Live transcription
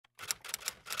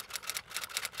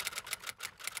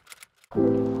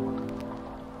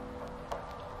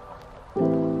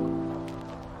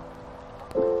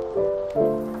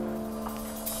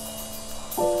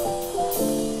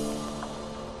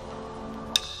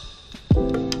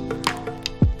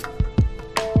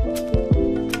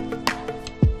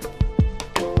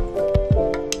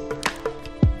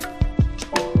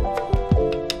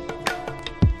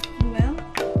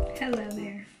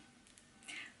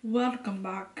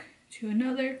to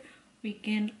another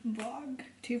weekend vlog.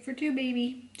 2 for 2,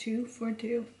 baby. 2 for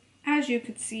 2. As you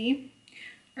could see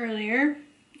earlier,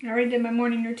 I already did my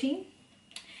morning routine,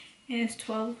 and it's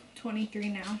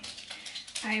 12:23 now.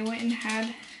 I went and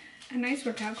had a nice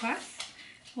workout class.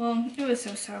 Well, it was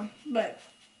so-so, but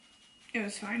it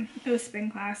was fine. It was spin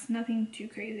class, nothing too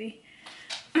crazy.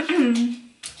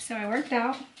 So I worked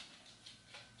out,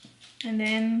 and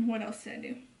then what else did I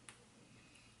do?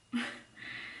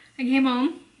 I came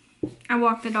home. I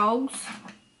walked the dogs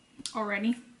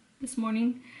already this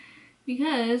morning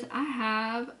because I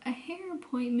have a hair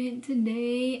appointment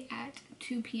today at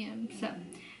 2 p.m. So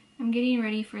I'm getting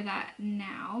ready for that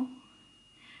now.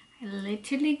 I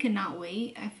literally cannot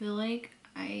wait. I feel like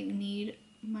I need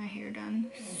my hair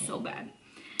done so bad.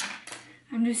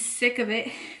 I'm just sick of it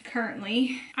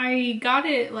currently. I got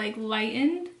it like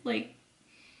lightened, like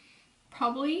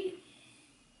probably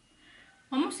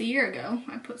almost a year ago.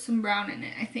 I put some brown in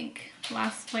it, I think,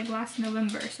 last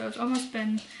November. So it's almost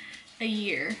been a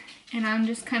year, and I'm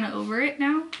just kind of over it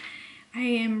now. I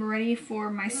am ready for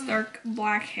my stark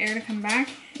black hair to come back,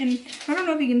 and I don't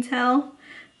know if you can tell,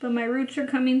 but my roots are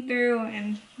coming through,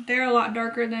 and they're a lot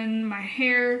darker than my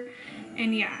hair.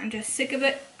 And yeah, I'm just sick of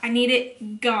it. I need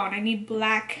it gone. I need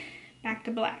black, back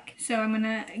to black. So I'm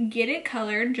gonna get it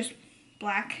colored, just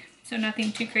black, so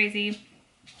nothing too crazy,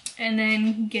 and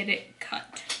then get it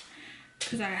cut,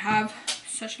 because I have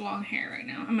such long hair right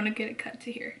now. I'm gonna get it cut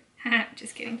to here.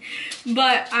 Just kidding.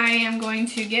 But I am going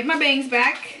to get my bangs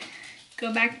back,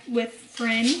 go back with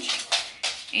fringe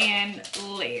and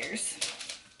layers.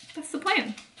 That's the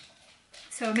plan.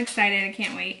 So I'm excited. I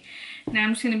can't wait. Now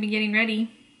I'm just gonna be getting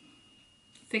ready,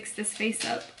 fix this face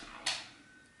up.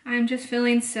 I'm just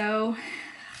feeling so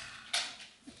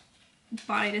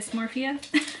body dysmorphia,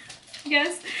 I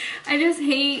guess. I just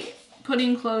hate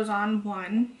putting clothes on,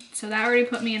 one. So that already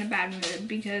put me in a bad mood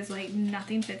because like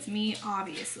nothing fits me,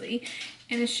 obviously.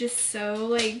 And it's just so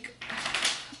like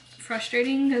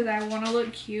frustrating because I want to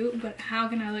look cute, but how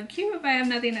can I look cute if I have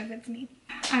nothing that fits me?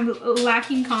 I'm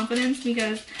lacking confidence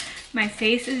because my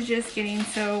face is just getting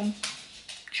so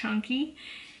chunky,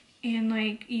 and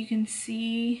like you can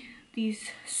see these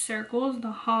circles,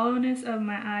 the hollowness of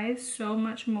my eyes so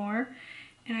much more,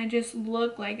 and I just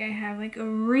look like I have like a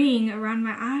ring around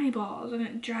my eyeballs, and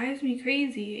it drives me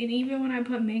crazy. And even when I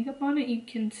put makeup on it, you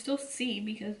can still see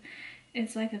because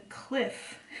it's like a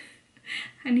cliff.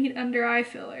 I need under eye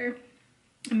filler.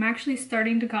 I'm actually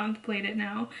starting to contemplate it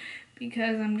now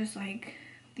because I'm just like,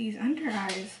 these under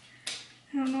eyes,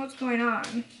 I don't know what's going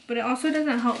on. But it also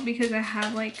doesn't help because I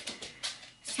have like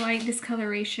slight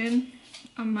discoloration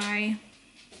on my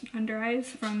under eyes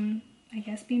from, I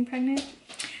guess, being pregnant.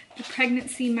 The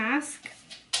pregnancy mask.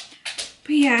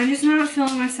 But yeah, I'm just not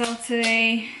feeling myself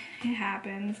today. It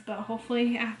happens, but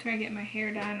hopefully after I get my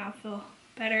hair done, I'll feel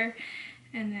better.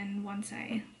 And then once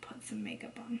I put some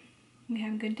makeup on. We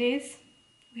have good days,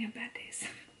 we have bad days.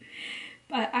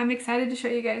 But I'm excited to show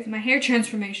you guys my hair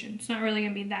transformation. It's not really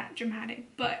gonna be that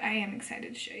dramatic, but I am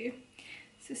excited to show you.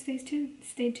 So stay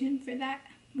tuned for that.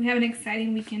 We have an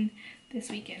exciting weekend this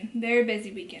weekend. Very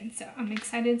busy weekend. So I'm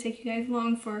excited to take you guys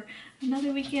along for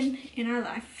another weekend in our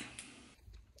life.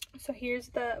 So here's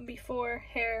the before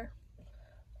hair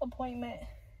appointment.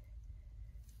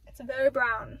 It's very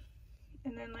brown.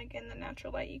 And then like in the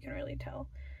natural light you can really tell.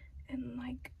 And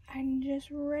like I'm just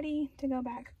ready to go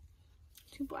back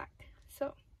to black.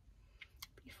 So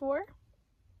before,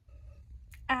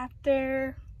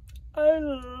 after, I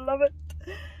love it.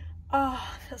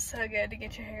 Oh, it feels so good to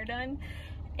get your hair done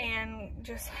and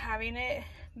just having it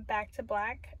back to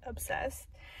black. Obsessed.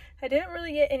 I didn't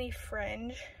really get any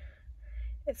fringe.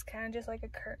 It's kind of just like a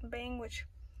curtain bang, which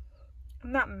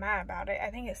I'm not mad about it. I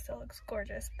think it still looks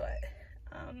gorgeous, but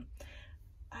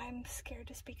I'm scared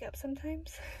to speak up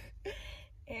sometimes.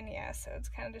 And yeah, so it's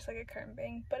kind of just like a curtain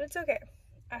bang, but it's okay.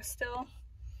 I still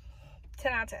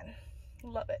 10 out of 10.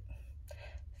 Love it.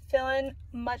 Feeling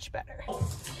much better.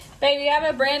 Baby, you have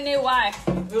a brand new wife.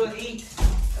 Good eat.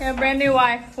 You have a brand new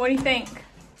wife. What do you think?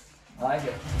 I like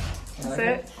it. That's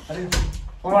it? I do.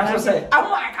 What am I supposed to say? Oh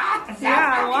my god!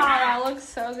 Yeah, wow, that looks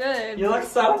so good. You look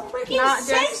so freaking Not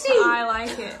sexy! Just, I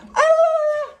like it.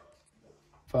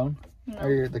 Phone? No.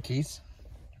 Or the keys?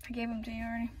 I gave them to you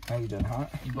already. How you doing,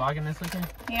 hot? You vlogging this weekend?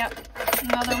 Yep.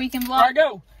 Another weekend vlog. Alright,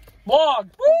 go! Vlog!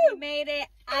 We made it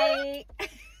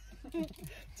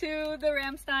to the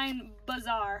Ramstein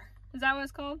Bazaar. Is that what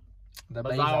it's called? The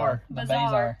Bazaar.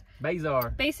 Bazaar.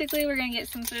 Basically, we're gonna get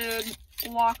some food,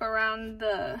 walk around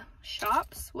the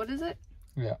shops. What is it?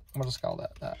 Yeah, we'll just call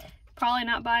that. Probably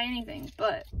not buy anything,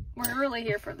 but we're really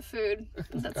here for the food.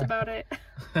 That's about it.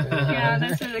 Yeah,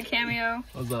 that's for the cameo.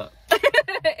 What's up?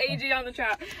 AG on the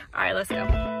trap. All right, let's go.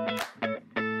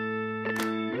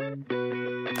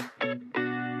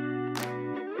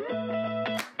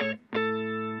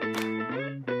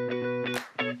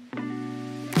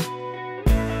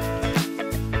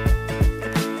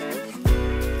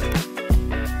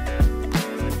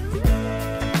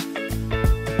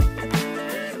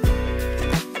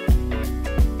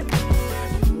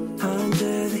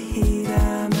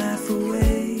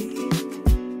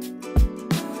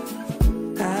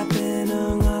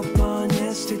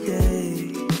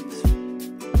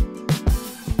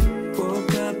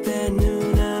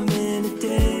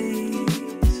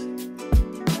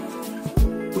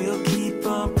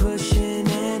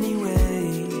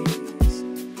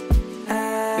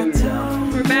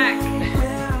 We're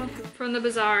back from the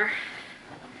bazaar.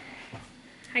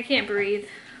 I can't breathe.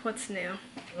 What's new?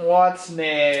 What's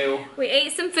new? We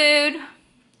ate some food.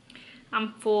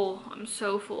 I'm full. I'm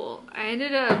so full. I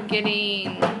ended up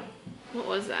getting, what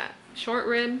was that? Short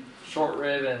rib? Short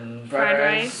rib and fried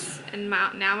rice. And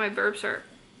now my burps are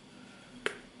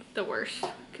the worst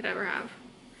could ever have.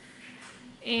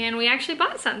 And we actually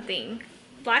bought something.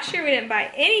 Last year we didn't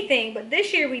buy anything, but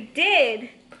this year we did.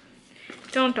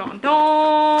 Dun dun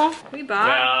dun. We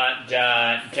bought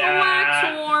a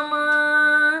wax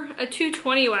warmer, a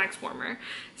 220 wax warmer.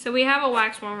 So we have a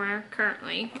wax warmer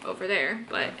currently over there,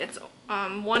 but it's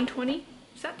 120.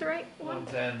 Is that the right one?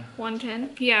 110.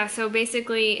 110. Yeah, so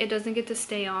basically it doesn't get to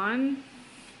stay on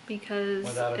because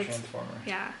without a transformer.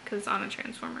 Yeah, because it's on a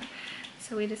transformer.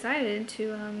 So we decided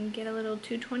to get a little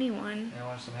 221. You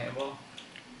want some handball?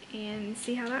 And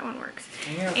see how that one works.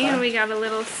 Yeah, and we got a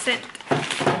little scent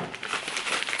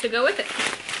to go with it.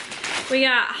 We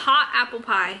got hot apple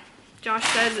pie. Josh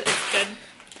says it's good.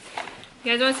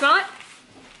 You guys want to smell it?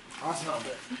 I smelled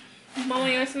it. Mama,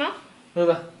 you want to smell?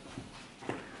 Lula.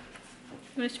 You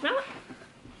want to smell it?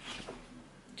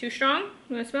 Too strong?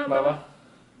 You want to smell it, Bubba?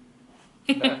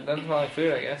 That doesn't smell like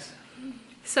food, I guess.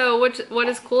 So what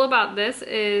is cool about this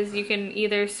is you can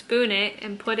either spoon it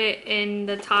and put it in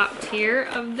the top tier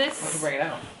of this. Let me bring it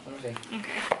out. Let me see.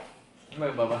 Okay.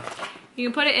 Move, Bubba. You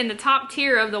can put it in the top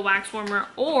tier of the wax warmer,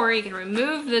 or you can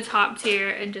remove the top tier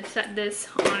and just set this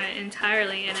on it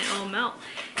entirely and it will melt.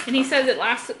 And he says it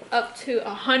lasts up to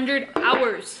 100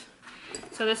 hours.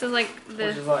 So this is like the...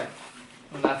 Which is like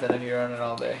nothing if you run it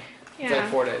all day. Yeah. It's like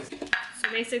 4 days. So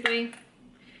basically,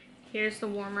 here's the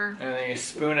warmer. And then you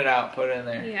spoon it out, put it in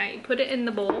there. Yeah, you put it in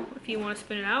the bowl if you want to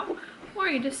spoon it out, or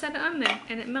you just set it on there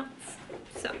and it melts.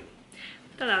 So,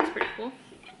 I thought that was pretty cool.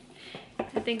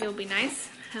 I think it'll be nice.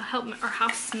 It'll help our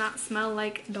house not smell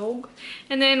like dog.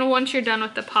 And then once you're done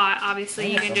with the pot,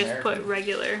 obviously you can just put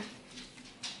regular.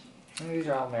 I think these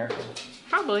are all American.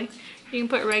 Probably. You can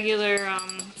put regular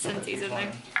Scentsies in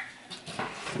there.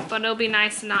 But it'll be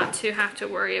nice not to have to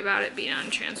worry about it being on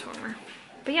transformer.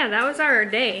 But yeah, that was our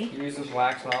day. You use this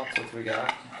wax melt, that's what we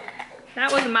got.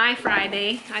 That was my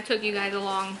Friday. I took you guys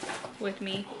along with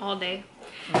me all day.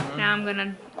 Now I'm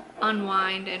gonna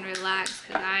unwind and relax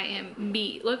because I am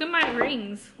beat. Look at my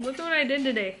rings. Look at what I did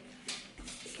today.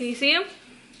 Can you see them?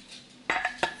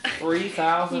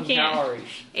 3,000 calories.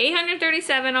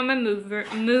 837 on my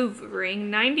move ring,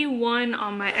 91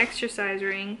 on my exercise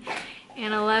ring,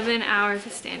 and 11 hours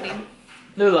of standing.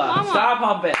 Lula, Mama. stop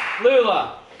humping.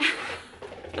 Lula!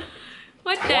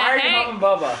 What the Why are you heck? humping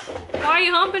Bubba? Why are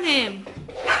you humping him?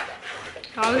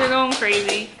 Dogs are going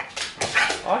crazy.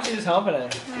 Why is she just humping him?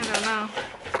 I don't know.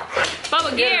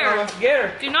 Bubba, get her. Bubba. Get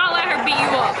her. Do not let her beat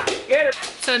you up. Get her.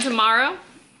 So tomorrow,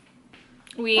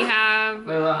 we have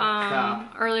Lula,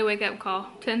 early wake up call,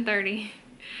 10:30.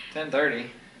 10:30.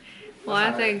 We'll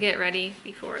have to get ready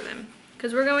before then.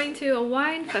 Because we're going to a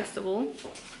wine festival.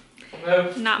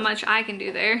 Move. Not much I can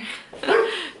do there.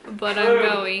 But I'm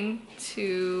going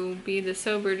to be the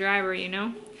sober driver, you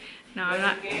know? No,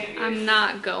 I'm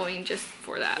not going just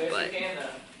for that, but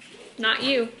not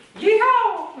you.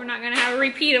 Yeehaw! We're not gonna have a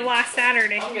repeat of last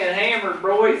Saturday. I'm getting hammered,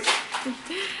 boys.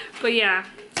 But yeah,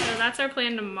 so that's our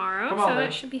plan tomorrow. Come on, so man.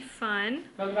 that should be fun.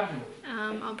 Go to the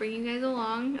bathroom. I'll bring you guys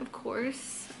along, of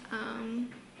course.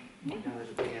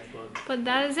 But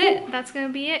that is it. That's gonna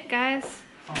be it, guys.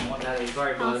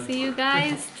 I'll see you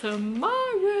guys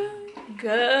tomorrow.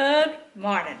 Good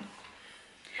morning.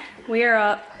 We are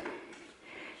up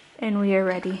and we are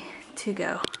ready to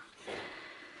go.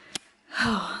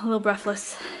 Oh, a little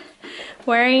breathless.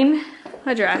 Wearing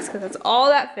a dress because that's all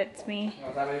that fits me.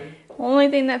 Only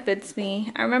thing that fits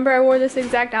me. I remember I wore this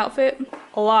exact outfit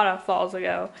a lot of falls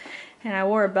ago. And I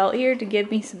wore a belt here to give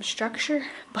me some structure.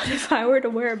 But if I were to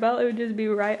wear a belt, it would just be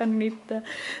right underneath the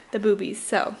boobies.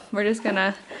 So we're just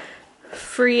gonna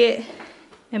free it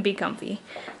and be comfy.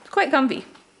 It's quite comfy.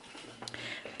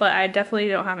 but I definitely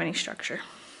don't have any structure.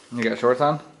 You got shorts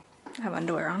on? I have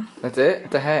underwear on. That's it?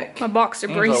 What the heck? My boxer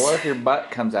briefs. Angela, what if your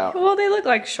butt comes out? Well, they look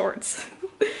like shorts.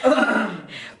 But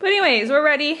anyways, we're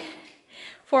ready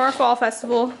for our fall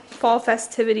festival, fall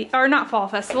festivity, or not fall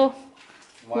festival,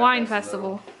 wine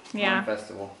festival. Yeah. Wine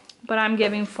festival. But I'm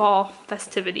giving fall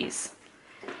festivities.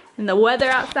 And the weather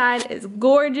outside is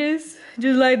gorgeous.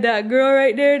 Just like that girl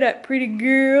right there, that pretty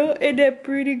girl. And that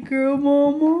pretty girl,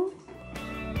 mama.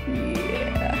 Yeah.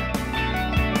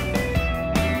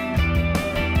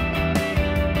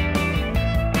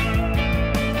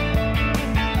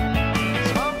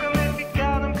 Smoke 'em if you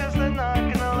got 'em, 'cause they're not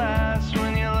gonna last.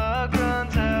 When your luck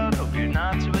runs out, hope you're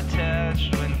not too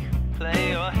attached. When you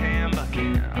play your hand, but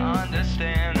can't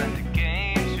understand that the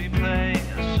games we play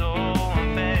are so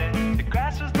unfair. The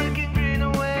grass was looking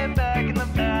greener way back in the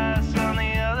past. On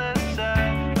the other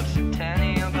side of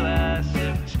Centennial glass,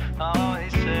 it was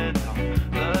always said,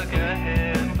 don't look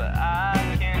ahead. But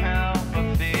I can't help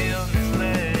but feel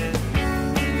misled.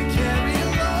 We carry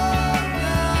along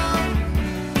now,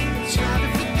 try to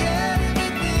forget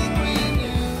everything we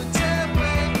knew. Till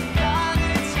when we got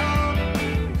it home,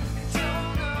 don't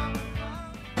know.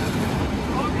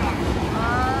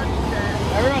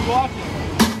 Everyone's watching.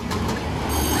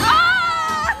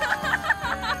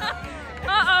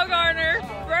 Uh-oh, Garner.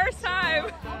 First time.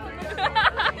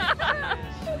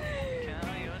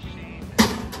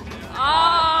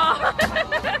 Oh.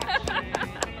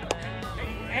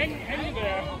 Hang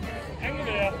there. Hang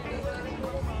there.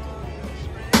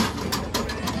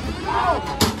 Oh!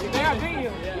 Yeah, I beat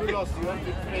you. You lost.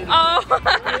 Oh.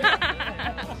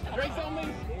 Drink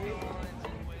something?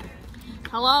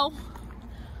 Hello.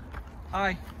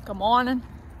 Hi. Good morning.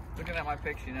 Looking at my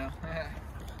pics, you know.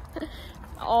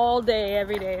 All day,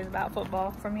 every day is about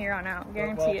football from here on out.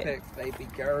 Guarantee it. Pics, baby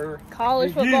girl.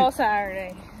 College football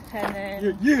Saturday, and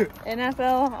then Yeah.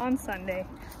 NFL on Sunday.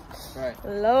 Right.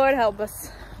 Lord help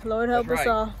us. Lord help That's us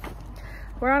right. all.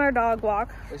 We're on our dog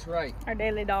walk, That's right. our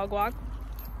daily dog walk.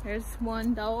 There's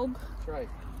one dog, That's right.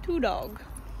 two dog.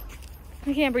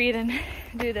 I can't breathe and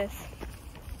do this.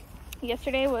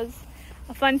 Yesterday was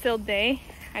a fun-filled day,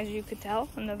 as you could tell,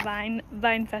 from the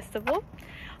Vine Festival.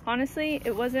 Honestly,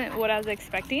 it wasn't what I was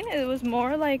expecting. It was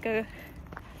more like a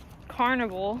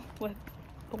carnival with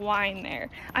wine there.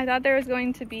 I thought there was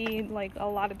going to be like a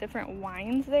lot of different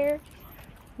wines there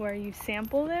where you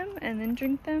sample them and then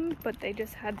drink them, but they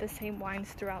just had the same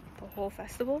wines throughout the whole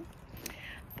festival.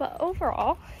 But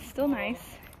overall, still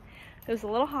nice. It was a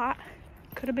little hot.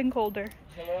 Could have been colder,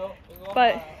 Hello.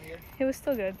 but it was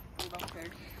still good.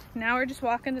 Now we're just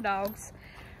walking the dogs.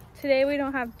 Today we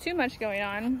don't have too much going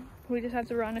on. We just have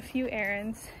to run a few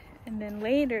errands. And then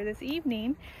later this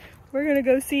evening, we're gonna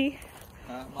go see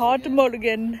Hot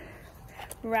Mulligan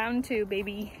round 2,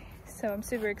 baby. So I'm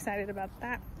super excited about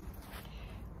that.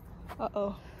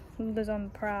 Uh-oh, Lula's on the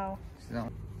prowl. Her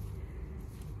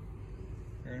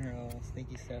and her little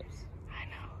sneaky steps. I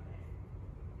know.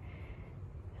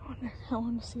 I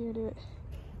want to see her do it.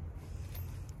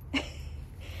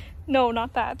 No,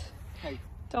 not that. Hey.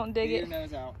 Don't dig Get it. your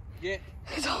nose out. Get.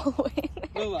 It's all the way in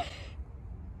there. Lula.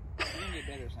 You can get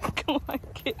better, son. Come on,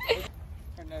 kid.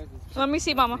 Her nose is... Let me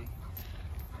see, Mama.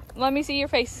 Let me see your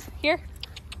face. Here.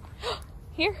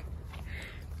 Here.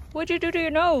 What'd you do to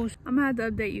your nose? I'm gonna have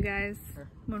to update you guys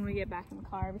when we get back in the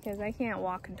car because I can't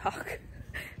walk and talk.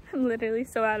 I'm literally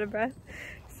so out of breath.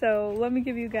 So let me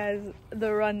give you guys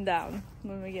the rundown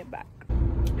when we get back.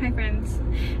 Hi friends.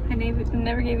 I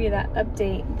never gave you that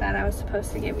update that I was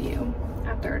supposed to give you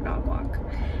after a dog walk.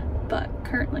 But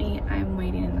currently I'm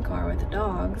waiting in the car with the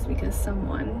dogs because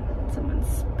someone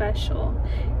special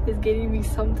is getting me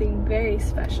something very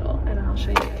special, and I'll show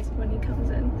you guys when he comes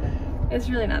in. It's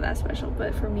really not that special,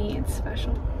 but for me it's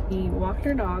special. We walked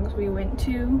our dogs. We went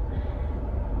to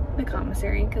the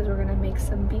commissary because we're gonna make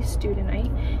some beef stew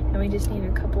tonight, and we just need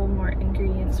a couple more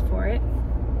ingredients for it.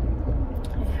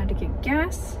 I had to get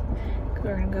gas.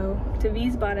 We're gonna go to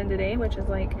Wiesbaden today, which is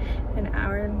like an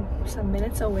hour and some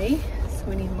minutes away, so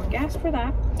we need more gas for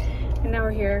that. And now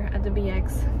we're here at the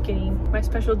BX getting my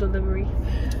special delivery.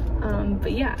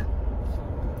 But yeah,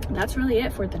 that's really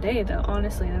it for today though.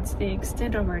 Honestly, that's the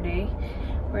extent of our day.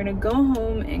 We're gonna go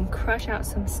home and crush out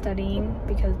some studying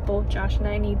because both Josh and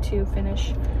I need to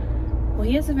finish, well,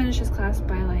 he has to finish his class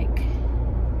by like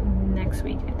next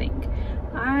week, I think.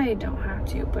 I don't have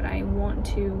to, but I want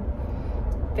to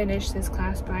finish this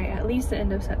class by at least the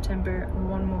end of September.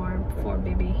 One more before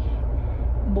baby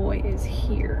boy is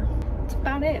here. That's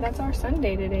about it. That's our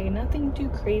Sunday today. Nothing too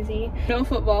crazy. No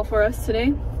football for us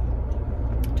today.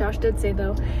 Josh did say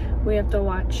though we have to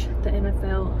watch the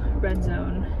NFL Red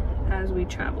Zone as we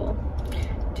travel.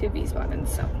 2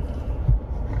 V-buttons. So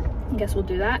I guess we'll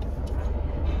do that.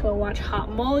 Go watch Hot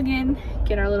Mulligan,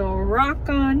 get our little rock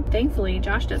on. Thankfully,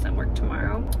 Josh doesn't work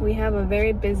tomorrow. We have a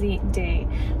very busy day.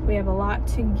 We have a lot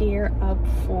to gear up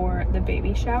for the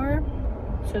baby shower.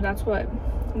 So that's what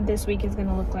this week is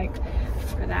gonna look like.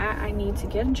 For that, I need to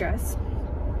get a dress.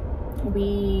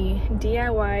 We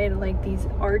DIY'd like these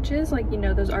arches, like, you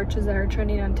know, those arches that are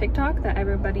trending on TikTok that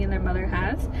everybody and their mother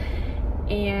has.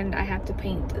 And I have to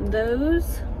paint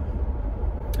those.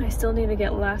 I still need to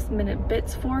get last minute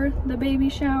bits for the baby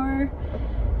shower.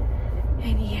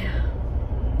 And yeah,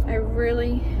 I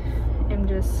really am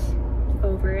just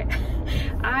over it.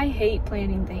 I hate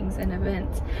planning things and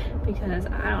events because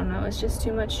I don't know, it's just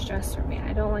too much stress for me.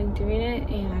 I don't like doing it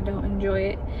and I don't enjoy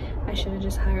it. I should have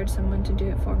just hired someone to do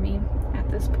it for me at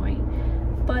this point.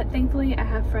 But thankfully I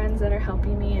have friends that are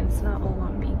helping me and it's not all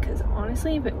on me, because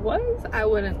honestly, if it was, I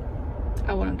wouldn't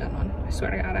have done one. I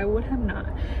swear to God, I would have not,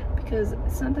 because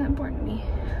it's not that important to me.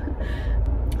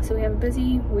 So we have a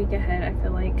busy week ahead. I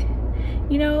feel like,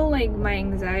 you know, like my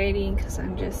anxiety, because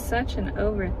I'm just such an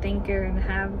overthinker and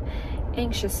have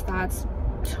anxious thoughts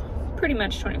pretty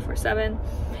much 24/7,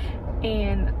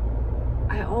 and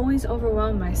I always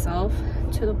overwhelm myself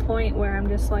to the point where I'm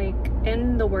just like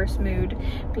in the worst mood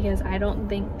because I don't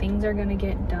think things are gonna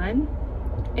get done,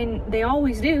 and they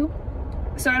always do.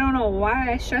 So I don't know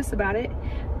why I stress about it,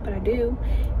 but I do.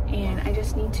 And I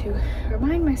just need to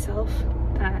remind myself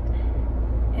that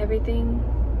everything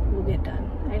will get done.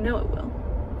 I know it will.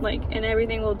 Like, and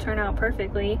everything will turn out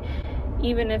perfectly.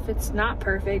 Even if it's not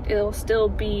perfect, it'll still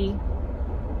be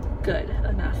good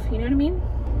enough. You know what I mean?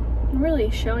 I'm really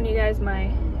showing you guys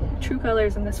my true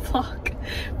colors in this vlog.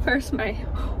 First, my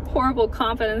horrible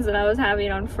confidence that I was having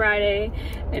on Friday,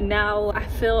 and now I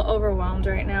feel overwhelmed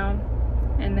right now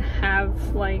and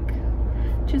have like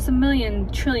just a million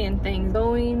trillion things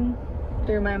going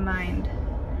through my mind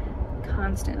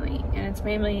constantly, and it's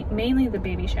mainly the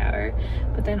baby shower,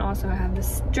 but then also I have the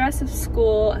stress of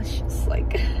school. It's just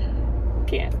like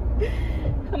can't.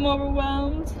 I'm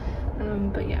overwhelmed.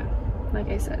 But yeah, like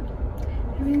I said,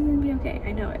 everything's gonna be okay.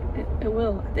 I know it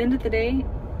will. At the end of the day,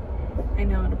 I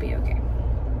know it'll be okay.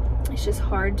 It's just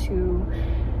hard to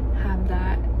have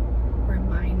that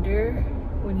reminder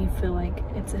when you feel like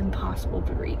it's impossible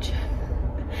to reach.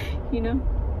 You know?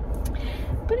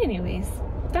 But anyways,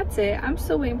 that's it. I'm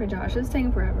still waiting for Josh. It's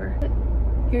taking forever.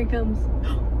 Here he comes.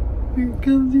 Here he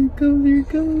comes, here he comes, here he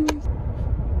comes.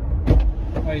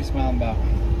 What are you smiling about?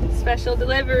 Special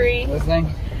delivery. This thing?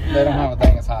 They don't have a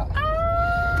thing, it's hot.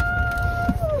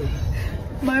 Oh,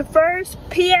 my first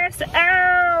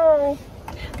PSL!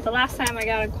 The last time I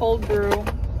got a cold brew,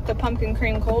 the pumpkin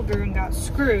cream cold brew, and got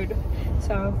screwed.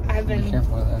 So I've been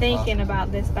thinking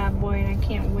about this bad boy and I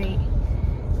can't wait.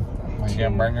 Well, you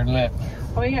gotta burn your lip.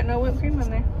 Oh, you got no whipped cream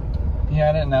on there? Yeah,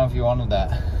 I didn't know if you wanted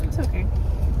that. It's okay.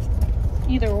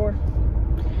 Either or.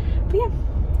 But yeah,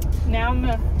 now I'm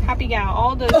a happy gal.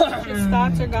 All those anxious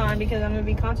thoughts are gone because I'm gonna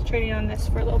be concentrating on this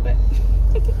for a little bit.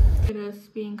 Look at us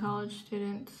being college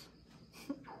students.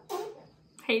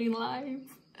 Hating life.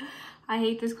 I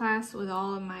hate this class with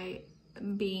all of my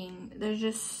being. There's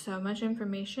just so much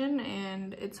information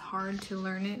and it's hard to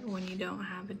learn it when you don't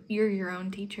have it. You're your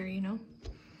own teacher, you know?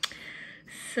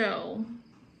 So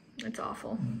it's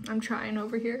awful. I'm trying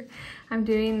over here. I'm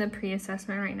doing the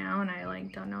pre-assessment right now and I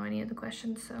like don't know any of the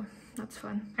questions, so that's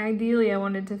fun. Ideally, I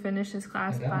wanted to finish this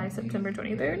class by September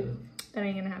 23rd. That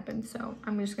ain't gonna happen, so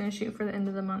I'm just gonna shoot for the end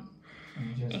of the month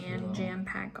and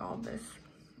jam-pack all this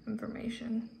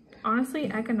information.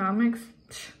 Honestly, economics,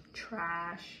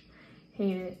 trash.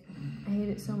 Hate it. I hate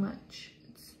it so much.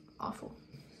 It's awful.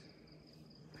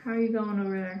 How are you going over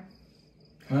there?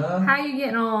 How are you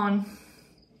getting on?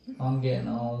 I'm getting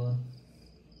on.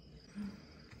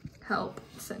 Help.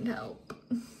 Send help.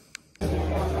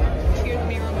 Excuse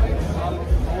me real quick.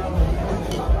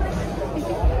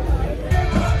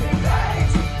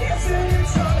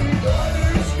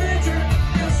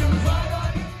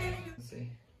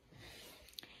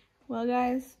 Well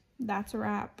guys, that's a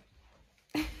wrap.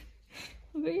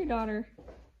 Look at your daughter.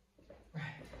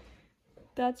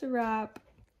 That's a wrap.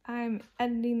 I'm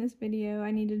editing this video.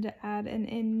 I needed to add an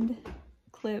end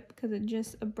clip because it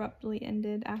just abruptly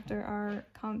ended after our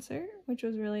concert, which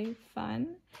was really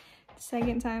fun. The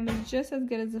second time was just as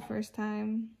good as the first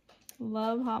time.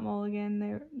 Love Hot Mulligan.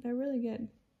 They're really good.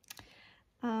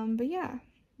 But yeah,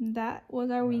 that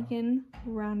was our weekend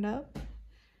roundup.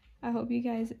 I hope you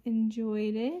guys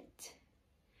enjoyed it.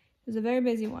 It was a very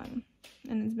busy one,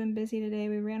 and it's been busy today.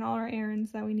 We ran all our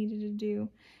errands that we needed to do.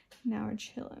 Now we're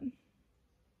chilling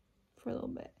for a little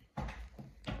bit.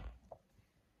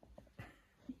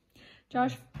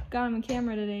 Josh got him a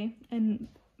camera today, and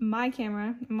my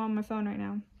camera, I'm on my phone right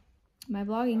now, my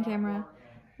vlogging camera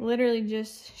literally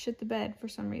just shit the bed for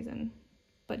some reason.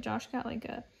 But Josh got like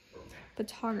a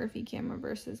photography camera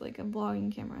versus like a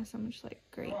vlogging camera, so I'm just like,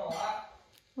 great.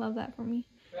 Love that for me.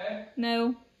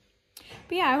 No.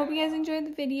 But yeah, I hope you guys enjoyed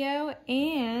the video,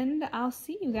 and I'll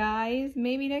see you guys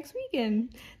maybe next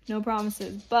weekend. No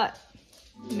promises, but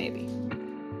maybe.